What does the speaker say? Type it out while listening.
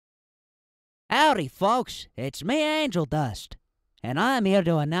Howdy, folks. It's me, Angel Dust. And I'm here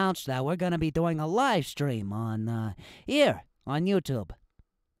to announce that we're going to be doing a live stream on, here, on YouTube.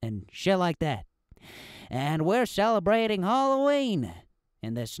 And shit like that. And we're celebrating Halloween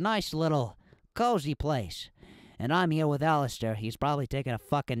in this nice little cozy place. And I'm here with Alistair. He's probably taking a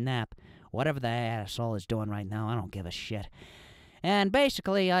fucking nap. Whatever the asshole is doing right now, I don't give a shit. And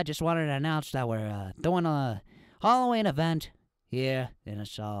basically, I just wanted to announce that we're doing a Halloween event here, and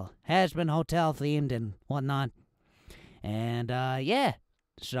it's all has-been hotel themed and whatnot. And yeah,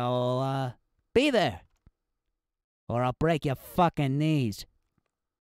 so be there, or I'll break your fucking knees.